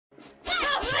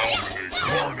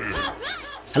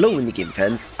Hello indie game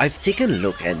fans, I've taken a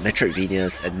look at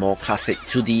Metroidvanias and more classic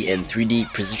 2D and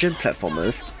 3D precision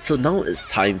platformers, so now it's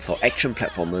time for action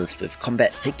platformers with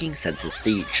combat taking center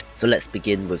stage. So let's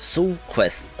begin with Soul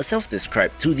Quest, a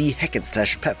self-described 2D hack and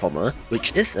slash platformer,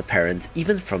 which is apparent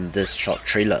even from this short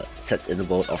trailer. Set in the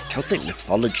world of Celtic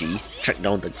mythology, track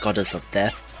down the goddess of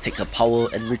death, take her power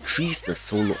and retrieve the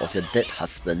soul of your dead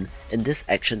husband in this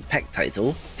action-packed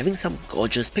title, having some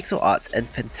gorgeous pixel art and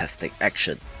fantastic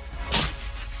action.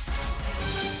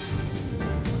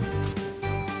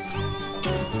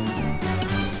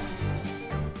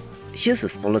 Here's a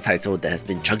smaller title that has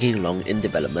been chugging along in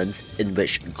development, in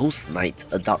which Ghost Knight: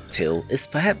 A Dark Tale is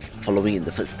perhaps following in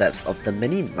the footsteps of the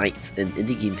many knights in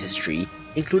indie game history,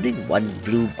 including one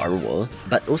blue burrower,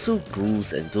 but also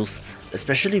ghouls and ghosts,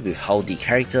 especially with how the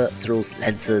character throws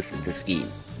lances in this game.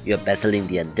 You are battling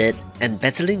the undead and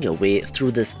battling your way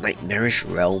through this nightmarish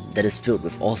realm that is filled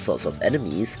with all sorts of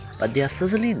enemies, but they are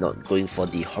certainly not going for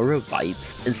the horror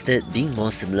vibes, instead being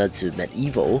more similar to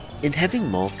medieval in having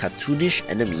more cartoonish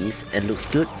enemies and looks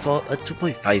good for a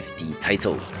 2.5D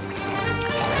title.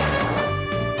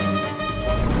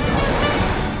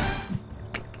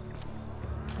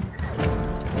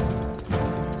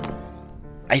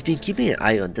 I've been keeping an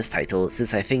eye on this title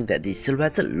since I think that the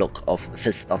silhouetted look of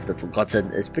Fist of the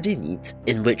Forgotten is pretty neat,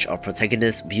 in which our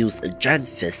protagonist wields a giant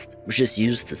fist which is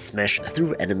used to smash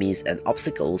through enemies and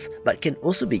obstacles, but can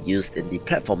also be used in the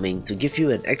platforming to give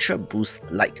you an extra boost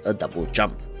like a double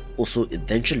jump, also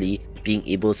eventually being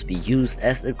able to be used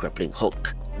as a grappling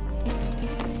hook.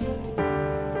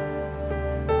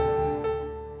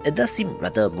 It does seem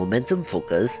rather momentum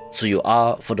focused, so you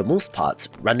are, for the most part,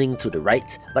 running to the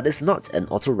right, but it's not an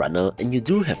auto runner and you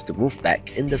do have to move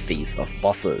back in the face of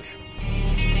bosses.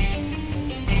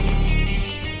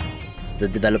 The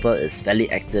developer is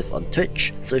fairly active on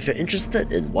Twitch, so if you're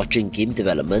interested in watching game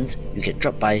development, you can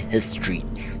drop by his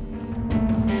streams.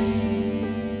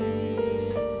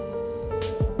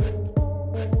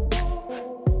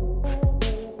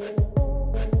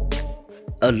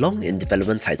 A long in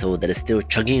development title that is still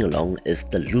chugging along is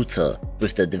The Looter,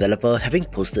 with the developer having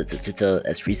posted to Twitter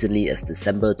as recently as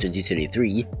December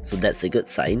 2023, so that's a good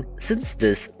sign, since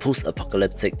this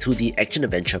post-apocalyptic 2D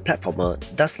action-adventure platformer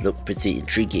does look pretty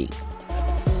intriguing.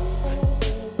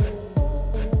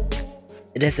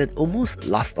 It has an almost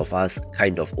Last of Us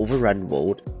kind of overrun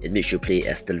world in which you play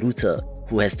as the Looter,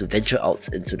 who has to venture out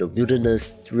into the wilderness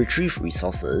to retrieve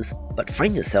resources, but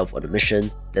find yourself on a mission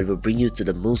that will bring you to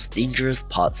the most dangerous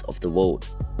parts of the world.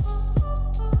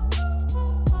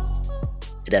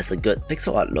 It has a good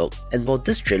pixel art look, and while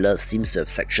this trailer seems to have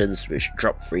sections which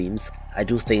drop frames, I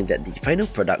do think that the final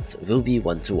product will be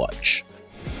one to watch.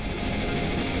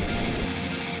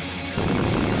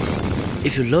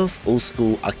 If you love old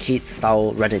school arcade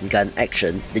style run and gun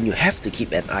action, then you have to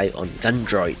keep an eye on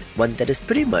Gundroid, one that is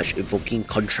pretty much evoking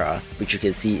Contra, which you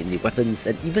can see in the weapons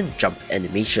and even jump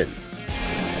animation.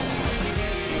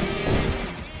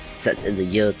 Set in the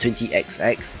year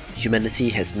 20XX, humanity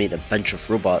has made a bunch of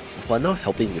robots who are now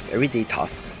helping with everyday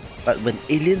tasks, but when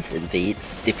aliens invade,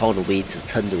 they found a way to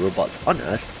turn the robots on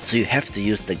us, so you have to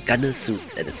use the gunner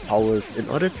suit and its powers in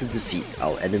order to defeat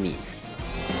our enemies.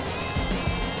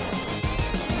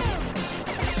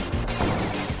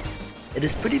 It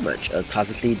is pretty much a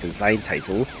classically designed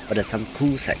title, but there's some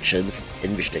cool sections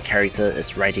in which the character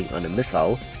is riding on a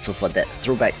missile, so for that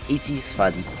throwback 80s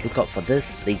fun, look out for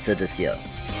this later this year.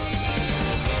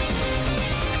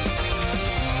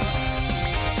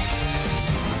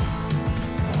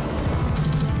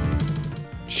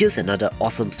 Here's another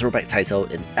awesome throwback title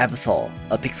in Abathur,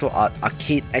 a pixel art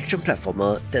arcade action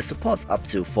platformer that supports up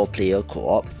to 4-player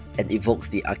co-op and evokes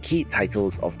the arcade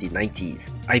titles of the 90s.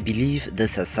 I believe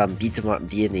this has some beat-em-up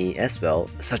DNA as well,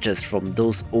 such as from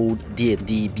those old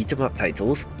D&D beat-em-up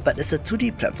titles, but it's a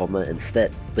 2D platformer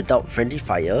instead, without friendly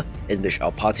fire, in which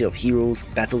our party of heroes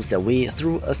battles their way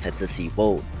through a fantasy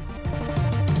world.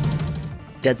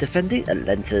 They are defending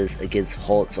Atlantis against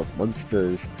hordes of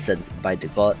monsters sent by the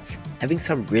gods, having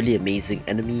some really amazing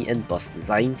enemy and boss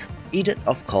designs, aided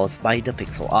of course by the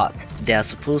pixel art. There are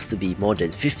supposed to be more than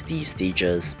 50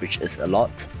 stages, which is a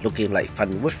lot, looking like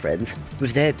fun with friends,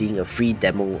 with there being a free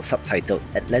demo subtitled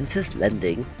Atlantis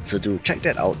Landing, so do check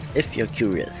that out if you're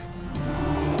curious.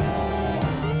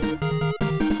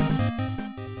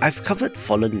 I've covered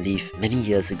Fallen Leaf many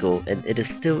years ago and it is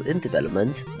still in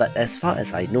development, but as far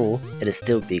as I know, it is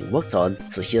still being worked on,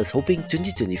 so here's hoping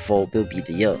 2024 will be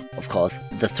the year. Of course,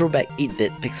 the throwback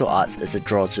 8-bit pixel arts is a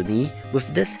draw to me, with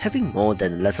this having more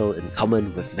than a little in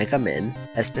common with Mega Man,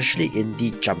 especially in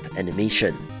the jump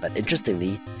animation, but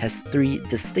interestingly, has 3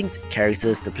 distinct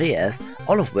characters to play as,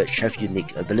 all of which have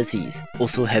unique abilities,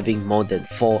 also having more than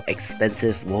 4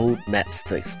 expansive world maps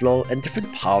to explore and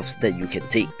different paths that you can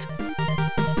take.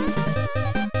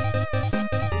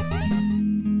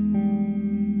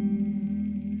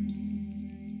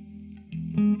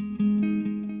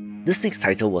 This next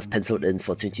title was penciled in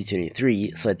for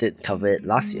 2023, so I did cover it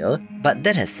last year, but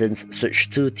that has since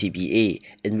switched to TBA,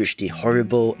 in which the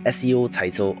horrible SEO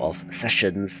title of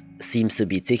Sessions seems to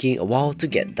be taking a while to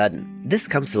get done. This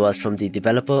comes to us from the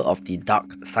developer of the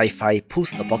dark sci-fi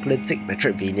post-apocalyptic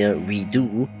Metroidvania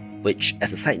Redo, which,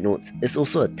 as a side note, is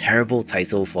also a terrible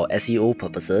title for SEO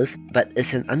purposes, but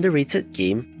it's an underrated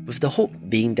game, with the hope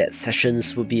being that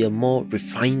Sessions will be a more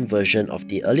refined version of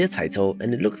the earlier title,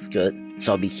 and it looks good,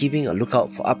 so I'll be keeping a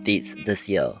lookout for updates this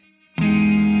year.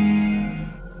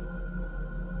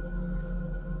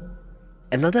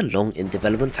 Another long in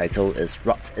development title is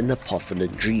Wrapped in a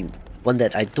Porcelain Dream, one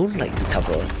that I don't like to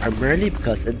cover, primarily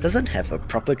because it doesn't have a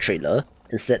proper trailer,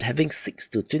 instead having 6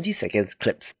 to 20 seconds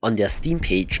clips on their Steam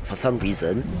page for some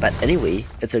reason, but anyway,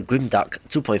 it's a grimdark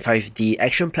 2.5D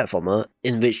action platformer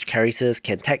in which characters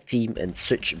can tag team and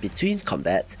switch between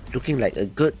combat, looking like a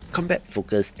good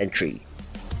combat-focused entry.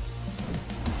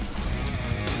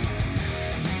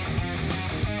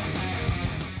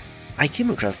 I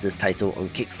came across this title on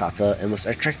Kickstarter and was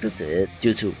attracted to it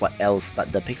due to what else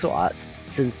but the pixel art,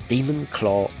 since Demon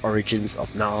Claw Origins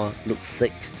of Nar looks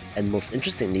sick, and most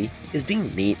interestingly, is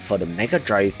being made for the Mega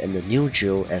Drive and the Neo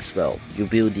Geo as well. You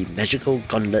wield the magical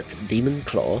gauntlet Demon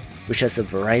Claw, which has a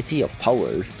variety of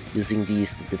powers, using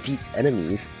these to defeat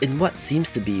enemies in what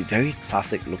seems to be very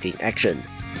classic looking action.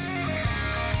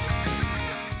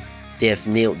 They have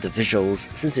nailed the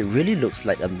visuals since it really looks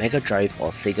like a Mega Drive or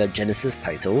Sega Genesis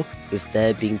title, with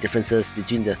there being differences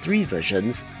between the 3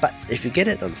 versions, but if you get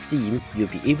it on Steam, you'll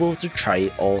be able to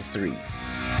try all 3.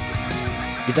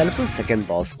 Developer Second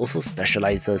Boss also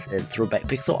specializes in throwback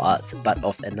pixel art, but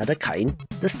of another kind,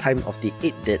 this time of the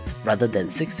 8-bit rather than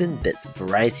 16-bit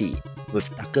variety,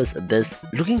 with Darkest Abyss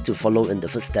looking to follow in the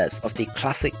footsteps of the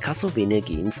classic Castlevania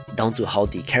games down to how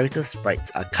the character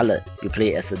sprites are coloured. You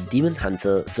play as a demon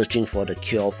hunter searching for the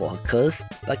cure for her curse,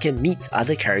 but can meet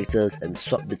other characters and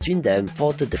swap between them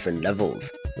for the different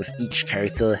levels, with each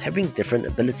character having different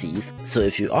abilities, so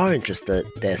if you are interested,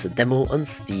 there's a demo on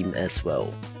Steam as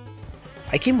well.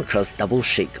 I came across Double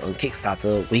Shake on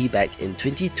Kickstarter way back in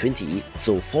 2020,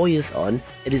 so 4 years on,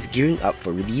 it is gearing up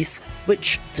for release,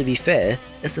 which, to be fair,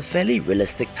 is a fairly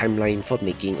realistic timeline for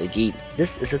making a game.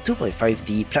 This is a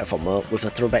 2.5D platformer with a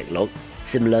throwback look,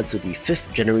 similar to the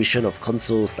 5th generation of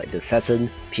consoles like the Saturn,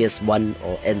 PS1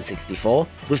 or N64,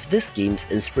 with this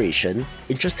game's inspiration,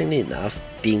 interestingly enough,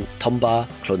 being Tomba,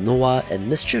 Klonoa and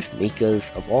Mischief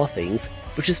Makers of all things,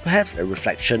 which is perhaps a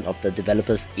reflection of the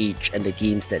developer's age and the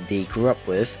games that they grew up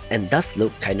with, and does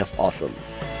look kind of awesome.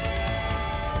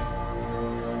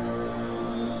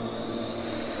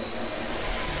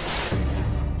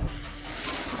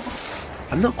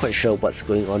 I'm not quite sure what's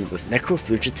going on with Necro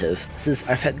Fugitive, since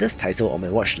I've had this title on my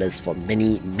watchlist for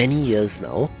many years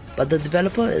now, but the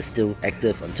developer is still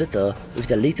active on Twitter, with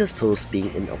their latest post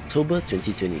being in October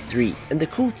 2023, and the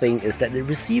cool thing is that it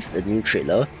received a new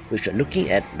trailer, which we're looking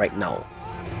at right now.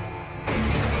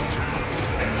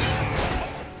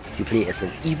 You play as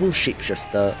an evil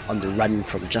shapeshifter on the run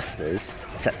from justice,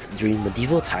 set during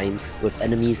medieval times with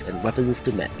enemies and weapons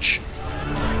to match.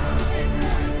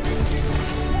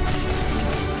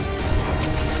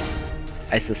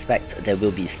 I suspect there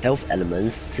will be stealth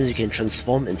elements since you can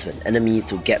transform into an enemy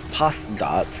to get past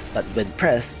guards, but when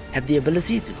pressed, have the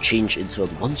ability to change into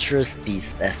a monstrous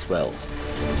beast as well.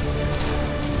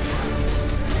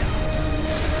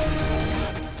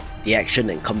 The action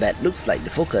and combat looks like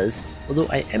the focus, although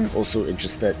I am also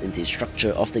interested in the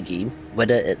structure of the game,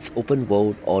 whether it's open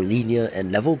world or linear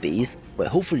and level based, where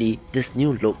hopefully this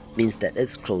new look means that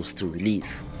it's close to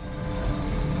release.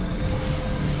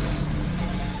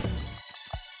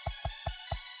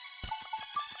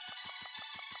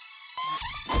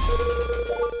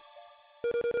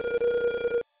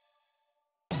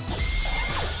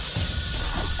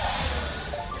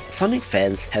 Sonic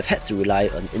fans have had to rely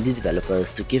on indie developers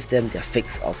to give them their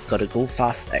fix of gotta go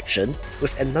fast action,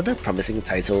 with another promising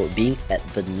title being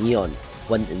Advent Neon,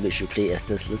 one in which you play as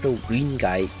this little green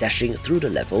guy dashing through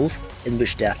the levels, in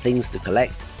which there are things to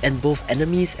collect, and both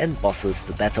enemies and bosses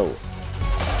to battle.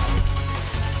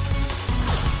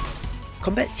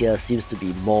 Combat here seems to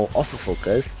be more of a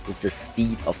focus, with the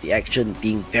speed of the action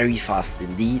being very fast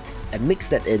indeed, and mix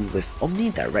that in with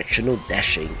omnidirectional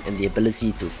dashing and the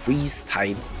ability to freeze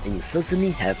time, and you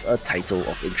certainly have a title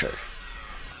of interest.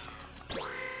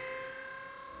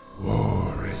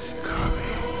 War is coming.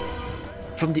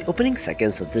 From the opening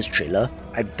seconds of this trailer,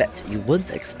 I bet you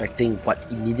weren't expecting what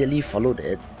immediately followed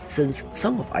it, since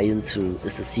Song of Iron 2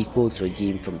 is the sequel to a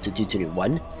game from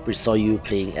 2021 which saw you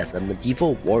playing as a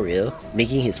medieval warrior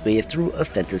making his way through a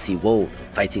fantasy world,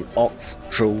 fighting orcs,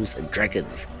 trolls and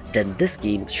dragons. Then this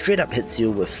game straight up hits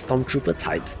you with stormtrooper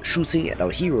types shooting at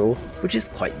our hero, which is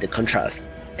quite the contrast.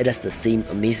 It has the same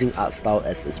amazing art style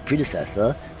as its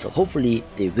predecessor, so hopefully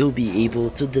they will be able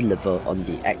to deliver on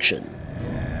the action.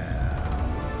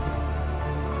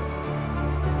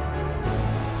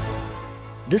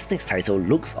 This next title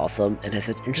looks awesome and has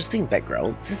an interesting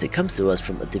background since it comes to us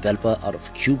from a developer out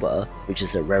of Cuba, which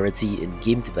is a rarity in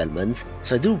game development,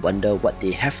 so I do wonder what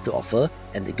they have to offer,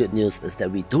 and the good news is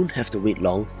that we don't have to wait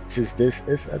long since this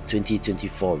is a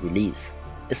 2024 release.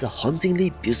 It's a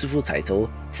hauntingly beautiful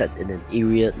title set in an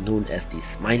area known as the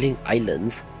Smiling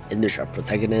Islands, in which our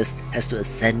protagonist has to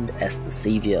ascend as the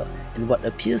savior in what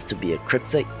appears to be a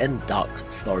cryptic and dark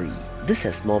story. This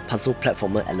has more puzzle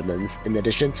platformer elements in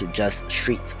addition to just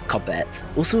straight combat,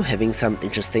 also having some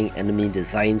interesting enemy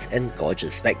designs and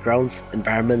gorgeous backgrounds,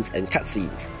 environments and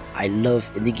cutscenes. I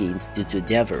love indie games due to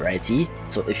their variety,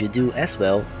 so if you do as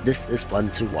well, this is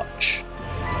one to watch.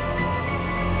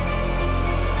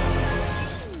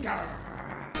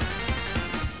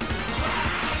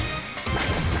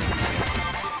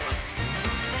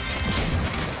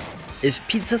 If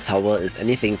Pizza Tower is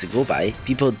anything to go by,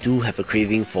 people do have a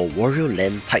craving for Wario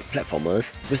Land type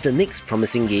platformers, with the next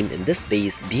promising game in this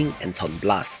space being Anton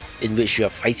Blast, in which you are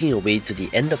fighting your way to the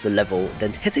end of the level,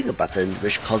 then hitting a button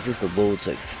which causes the world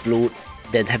to explode,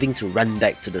 then having to run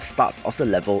back to the start of the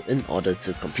level in order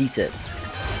to complete it.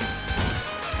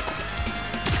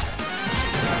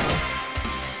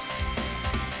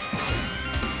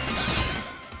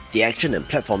 The action and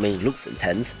platforming looks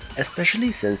intense,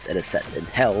 especially since it is set in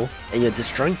hell and you're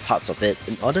destroying parts of it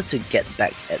in order to get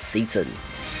back at Satan.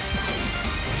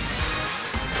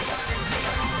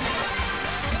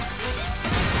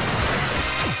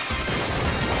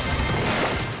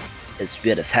 It's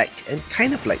weird as heck and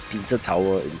kind of like Pizza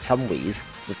Tower in some ways,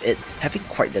 with it having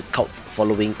quite the cult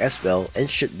following as well and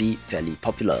should be fairly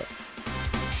popular.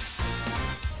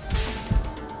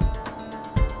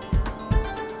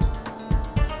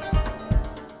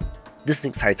 This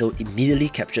next title immediately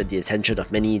captured the attention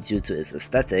of many due to its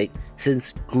aesthetic,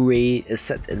 since Gurei is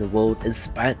set in a world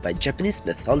inspired by Japanese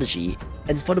mythology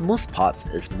and for the most part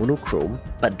is monochrome,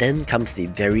 but then comes the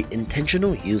very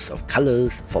intentional use of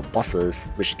colours for bosses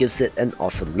which gives it an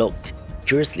awesome look.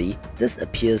 Curiously, this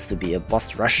appears to be a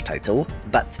boss rush title,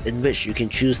 but in which you can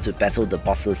choose to battle the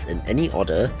bosses in any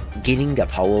order, gaining their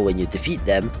power when you defeat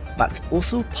them, but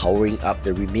also powering up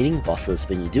the remaining bosses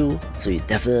when you do, so you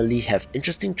definitely have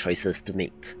interesting choices to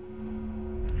make.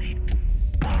 They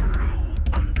burrow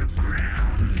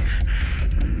underground,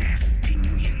 nesting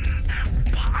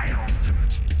in piles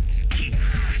of teeth,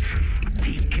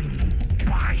 taken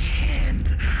by hand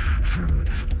from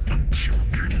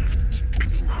children's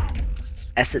pillows.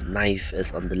 Acid Knife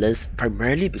is on the list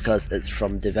primarily because it's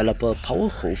from developer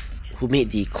Powerhoof, who made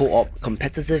the co-op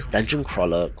competitive dungeon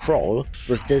crawler Crawl,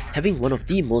 with this having one of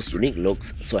the most unique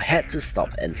looks, so I had to stop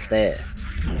and stare.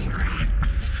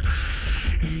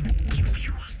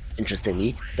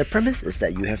 Interestingly, the premise is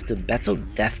that you have to battle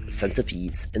death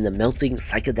centipedes in the melting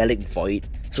psychedelic void,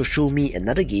 so show me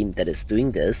another game that is doing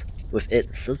this, with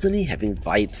it certainly having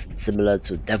vibes similar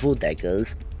to Devil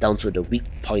Daggers, down to the weak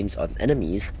point on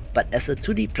enemies, but as a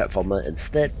 2D platformer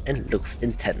instead and looks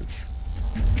intense.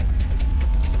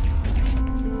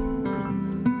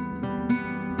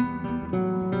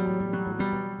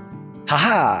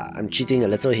 Haha! I'm cheating a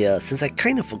little here since I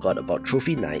kinda forgot about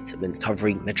Trophy Night when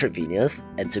covering Metroidvanias,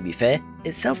 and to be fair,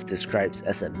 it self-describes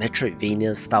as a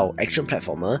Metroidvania style action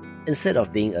platformer instead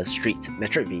of being a straight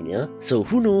Metroidvania, so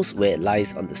who knows where it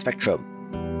lies on the spectrum.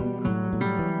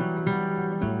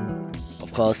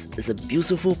 Of course, it's a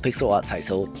beautiful pixel art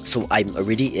title, so I'm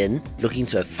already in, looking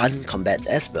to have fun combat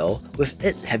as well, with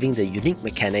it having the unique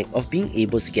mechanic of being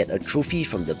able to get a trophy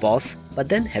from the boss, but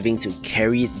then having to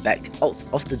carry it back out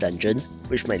of the dungeon,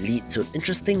 which might lead to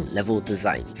interesting level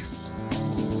designs.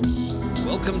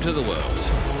 Welcome to the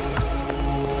world.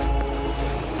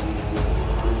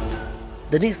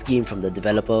 The next game from the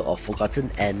developer of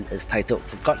Forgotten End is titled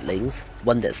Forgotlings,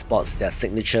 one that sports their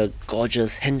signature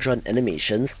gorgeous hand-drawn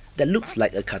animations that looks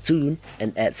like a cartoon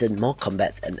and adds in more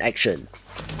combat and action.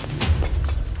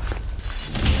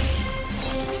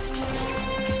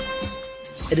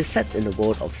 It is set in a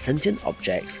world of sentient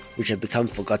objects which have become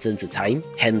forgotten to time,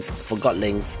 hence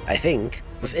Forgotlings, I think,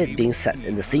 with it being set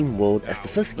in the same world as the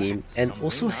first game and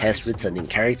also has returning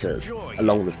characters,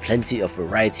 along with plenty of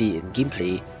variety in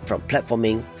gameplay from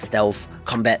platforming, stealth,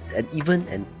 combat and even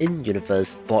an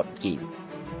in-universe board game.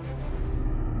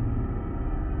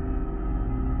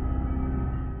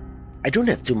 I don't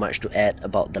have too much to add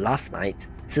about The Last Night,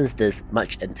 since this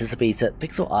much anticipated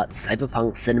pixel art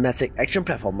cyberpunk cinematic action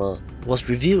platformer was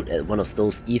revealed at one of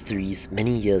those E3s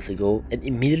many years ago and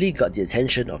immediately got the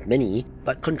attention of many,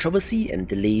 but controversy and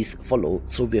delays followed,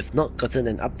 so we have not gotten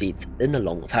an update in a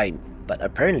long time. But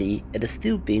apparently it is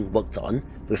still being worked on,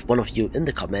 with one of you in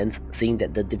the comments saying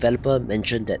that the developer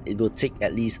mentioned that it will take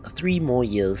at least 3 more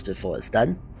years before it's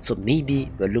done, so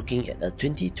maybe we're looking at a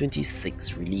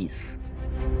 2026 release.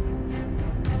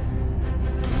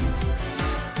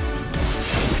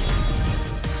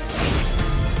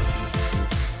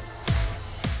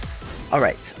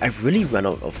 Alright, I've really run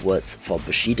out of words for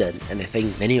Bushiden, and I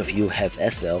think many of you have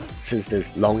as well, since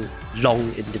this long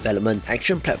in development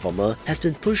action platformer has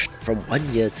been pushed from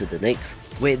 1 year to the next,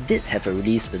 where it did have a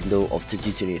release window of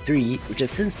 2023 which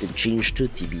has since been changed to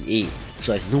TBA,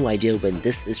 so I have no idea when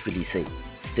this is releasing.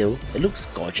 Still, it looks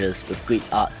gorgeous with great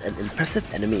art and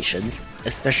impressive animations,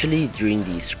 especially during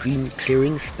the screen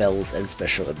clearing spells and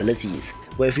special abilities,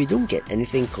 where if we don't get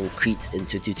anything concrete in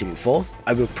 2024,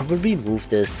 I will probably move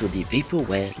this to the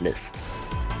vaporware list.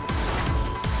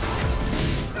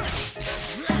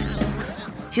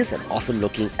 Here's an awesome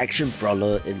looking action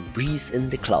brawler in Breeze in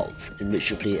the Clouds, in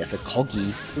which you play as a corgi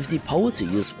with the power to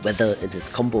use weather in his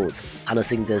combos,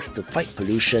 harnessing this to fight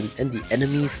pollution and the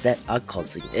enemies that are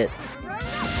causing it.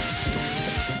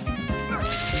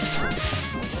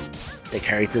 The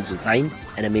character design,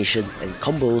 animations and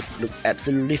combos look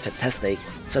absolutely fantastic,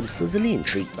 so I'm certainly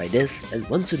intrigued by this and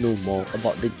want to know more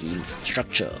about the game's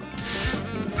structure.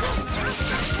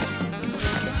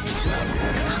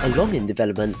 Along in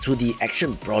development, 2D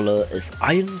action brawler is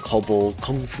Iron Cowboy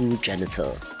Kung Fu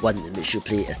Janitor, one in which you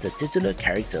play as the titular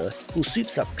character who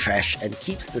sweeps up trash and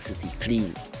keeps the city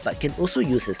clean, but can also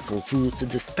use his Kung Fu to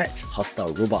dispatch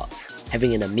hostile robots,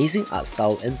 having an amazing art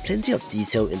style and plenty of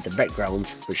detail in the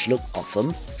backgrounds which look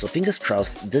awesome, so fingers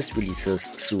crossed this releases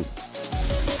soon.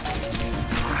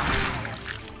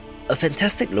 A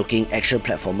fantastic looking action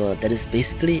platformer that is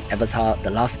basically Avatar The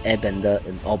Last Airbender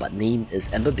in all but name is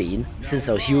Amberbane, since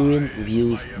our heroine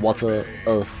wields water,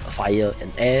 earth, fire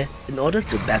and air in order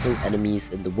to battle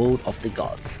enemies in the world of the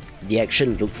gods. The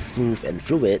action looks smooth and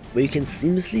fluid, where you can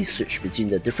seamlessly switch between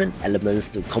the different elements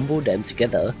to combo them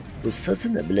together, with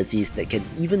certain abilities that can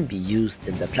even be used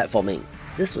in the platforming.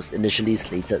 This was initially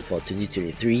slated for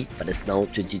 2023 but is now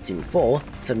 2024,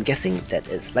 so I'm guessing that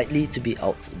it's likely to be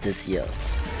out this year.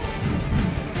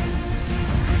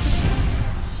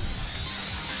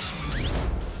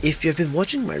 If you have been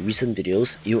watching my recent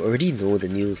videos, you already know the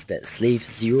news that Slave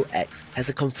 0X has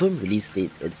a confirmed release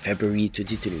date in February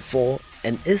 2024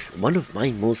 and is one of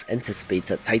my most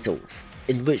anticipated titles,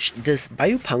 in which this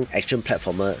biopunk action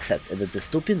platformer set in a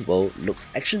dystopian world looks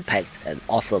action-packed and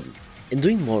awesome. In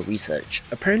doing more research,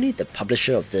 apparently the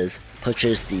publisher of this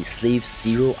purchased the Slave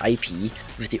 0 IP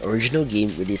with the original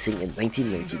game releasing in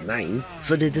 1999,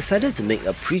 so they decided to make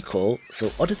a prequel, so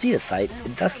oddity aside,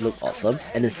 it does look awesome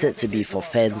and is said to be for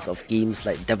fans of games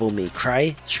like Devil May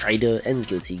Cry, Strider and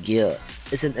Guilty Gear.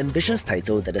 It's an ambitious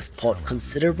title that has poured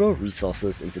considerable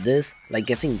resources into this, like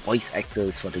getting voice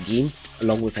actors for the game,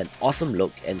 along with an awesome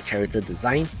look and character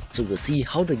design, so we'll see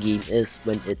how the game is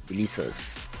when it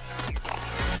releases.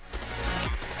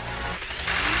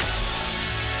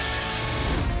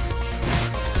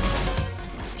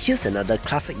 Here's another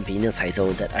classic Vania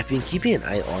title that I've been keeping an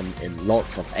eye on in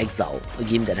Lords of Exile, a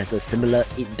game that has a similar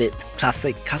 8-bit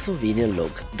classic Castlevania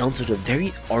look down to the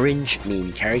very orange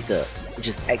main character, which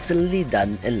is excellently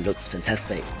done and looks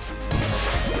fantastic.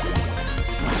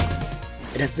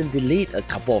 It has been delayed a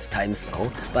couple of times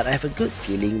now, but I have a good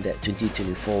feeling that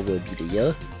 2024 will be the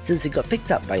year, since it got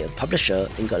picked up by a publisher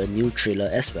and got a new trailer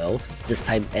as well, this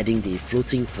time adding the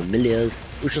floating familiars,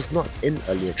 which was not in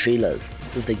earlier trailers,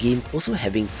 with the game also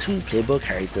having 2 playable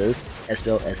characters, as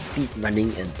well as speed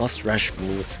running and boss rush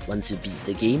modes once you beat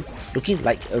the game, looking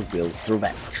like a real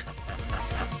throwback.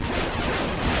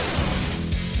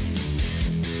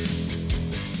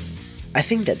 I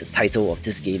think that the title of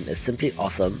this game is simply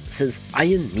awesome, since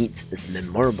Iron Meat is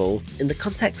memorable in the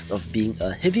context of being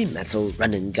a heavy metal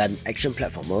run and gun action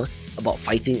platformer about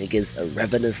fighting against a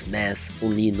ravenous mass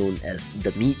only known as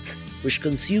the Meat, which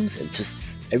consumes and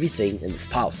twists everything in its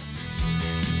path.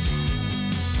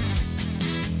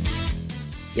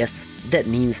 Yes, That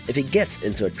means if it gets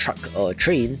into a truck or a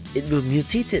train, it will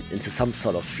mutate it into some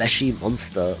sort of flashy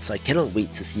monster, so I cannot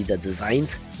wait to see the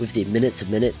designs with the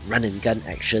minute-to-minute run-and-gun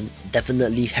action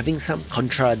definitely having some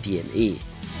Contra DNA.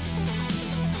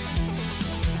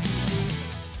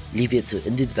 Leave it to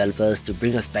indie developers to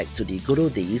bring us back to the good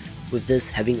old days, with this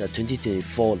having a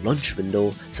 2024 launch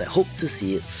window, so I hope to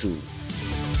see it soon.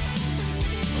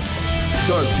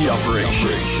 Start the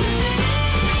operation.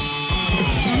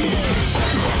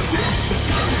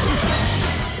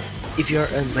 If you're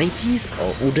a 90s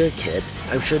or older kid,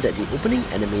 I'm sure that the opening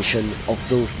animation of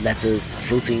those letters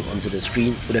floating onto the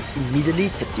screen would have immediately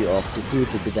tipped you off to who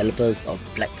the developers of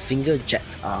Blackfinger Jet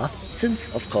are, since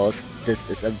of course this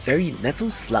is a very Metal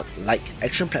Slug-like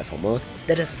action platformer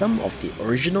that has some of the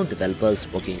original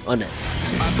developers working on it.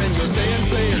 Say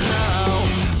it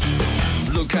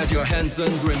now. Look at your hands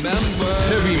and remember.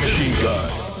 Heavy machine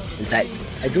gun. In fact,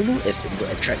 I don't know if it will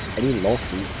attract any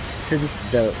lawsuits, since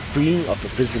the freeing of a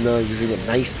prisoner using a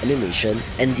knife animation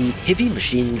and the heavy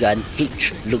machine gun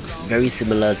H looks very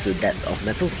similar to that of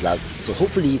Metal Slug, so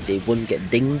hopefully they won't get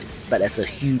dinged, but as a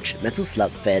huge Metal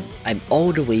Slug fan, I'm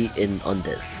all the way in on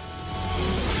this.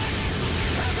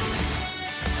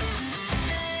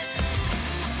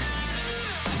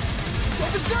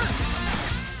 What was that?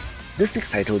 This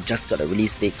next title just got a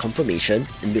release date confirmation,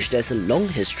 in which there's a long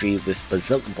history with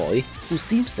Berserk Boy, who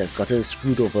seems to have gotten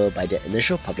screwed over by their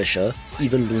initial publisher,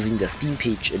 even losing their Steam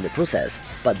page in the process,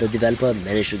 but the developer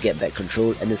managed to get back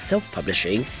control and is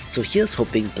self-publishing, so here's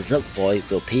hoping Berserk Boy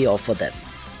will pay off for them.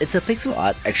 It's a pixel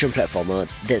art action platformer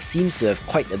that seems to have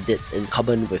quite a bit in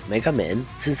common with Mega Man,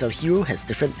 since our hero has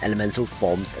different elemental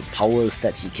forms and powers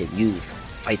that he can use,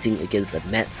 fighting against a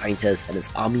mad scientist and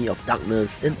his army of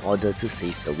darkness in order to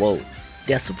save the world.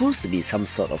 There are supposed to be some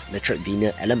sort of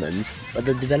Metroidvania elements, but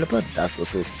the developer does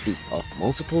also speak of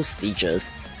multiple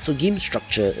stages, so game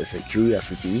structure is a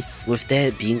curiosity, with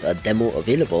there being a demo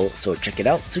available, so check it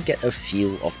out to get a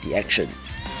feel of the action.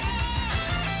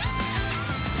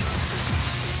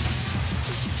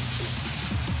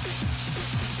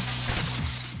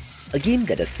 A game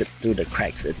that has slipped through the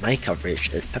cracks in my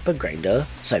coverage is Pepper Grinder,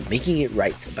 so I'm making it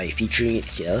right by featuring it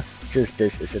here, since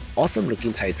this is an awesome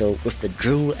looking title with the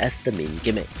drill as the main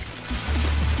gimmick.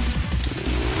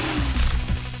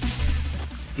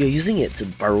 You're using it to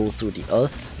burrow through the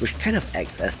earth, which kind of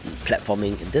acts as the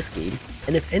platforming in this game,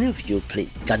 and if any of you played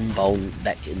Gunbound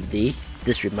back in the day,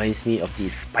 this reminds me of the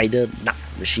Spider Knuck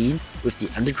machine with the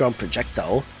underground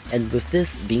projectile, and with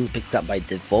this being picked up by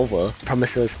Devolver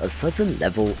promises a certain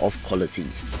level of quality.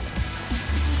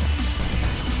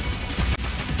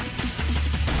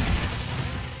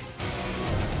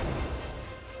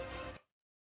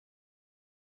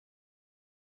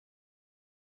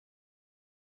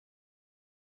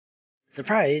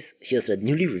 Surprise! Here's a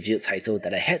newly revealed title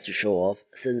that I had to show off,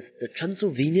 since the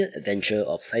Transylvania adventure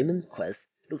of Simon Quest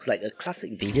looks like a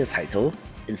classic Vania title,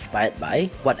 inspired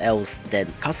by what else than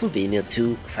Castlevania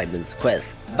 2 Simon's Quest,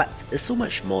 but is so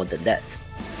much more than that.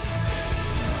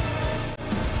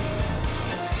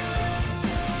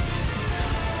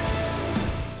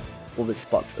 While it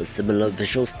spots a similar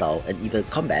visual style and even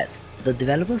combat, the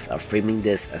developers are framing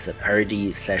this as a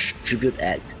parody/tribute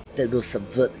act that will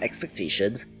subvert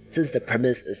expectations, since the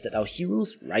premise is that our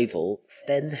hero's rival,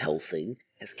 Stan Helsing,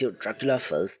 has killed Dracula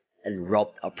first and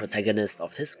robbed our protagonist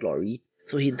of his glory,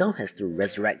 so he now has to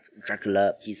resurrect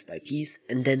Dracula piece by piece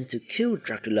and then to kill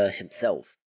Dracula himself.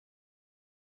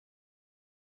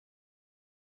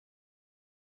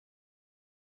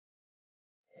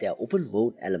 There are open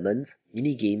world elements,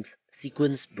 mini-games,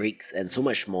 sequence breaks and so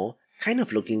much more, kind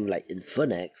of looking like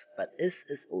Infernax, but is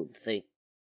its own thing.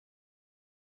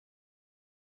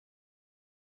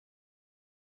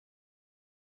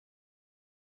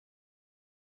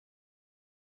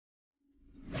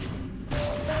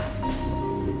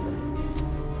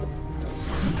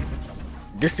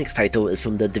 This next title is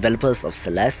from the developers of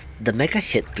Celeste, the mega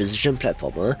hit precision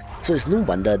platformer, so it's no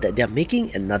wonder that they are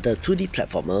making another 2D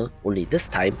platformer, only this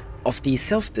time, of the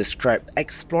self-described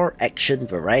explore action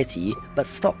variety, but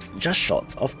stops just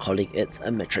short of calling it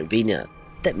a Metroidvania.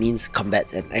 That means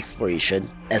combat and exploration,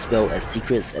 as well as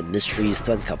secrets and mysteries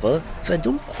to uncover, so I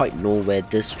don't quite know where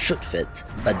this should fit,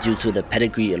 but due to the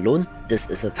pedigree alone, this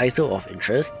is a title of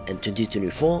interest, and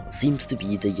 2024 seems to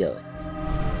be the year.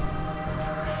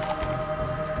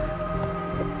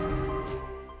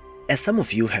 As some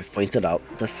of you have pointed out,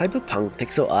 the cyberpunk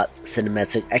pixel art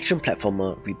cinematic action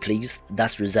platformer Replaced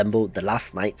does resemble The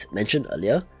Last Night mentioned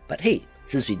earlier, but hey,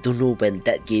 since we don't know when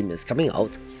that game is coming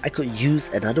out, I could use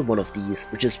another one of these,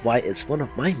 which is why it's one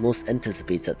of my most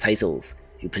anticipated titles.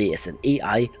 You play as an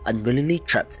AI unwillingly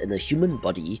trapped in a human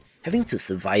body, having to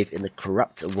survive in a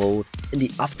corrupt world in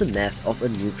the aftermath of a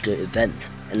nuclear event,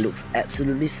 and looks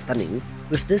absolutely stunning,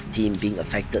 with this team being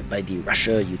affected by the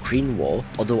Russia-Ukraine war,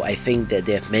 although I think that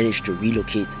they have managed to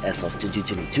relocate as of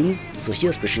 2022, so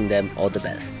here's wishing them all the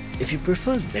best. If you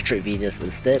prefer Metroidvanias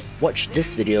instead, watch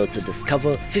this video to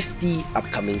discover 50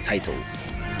 upcoming titles.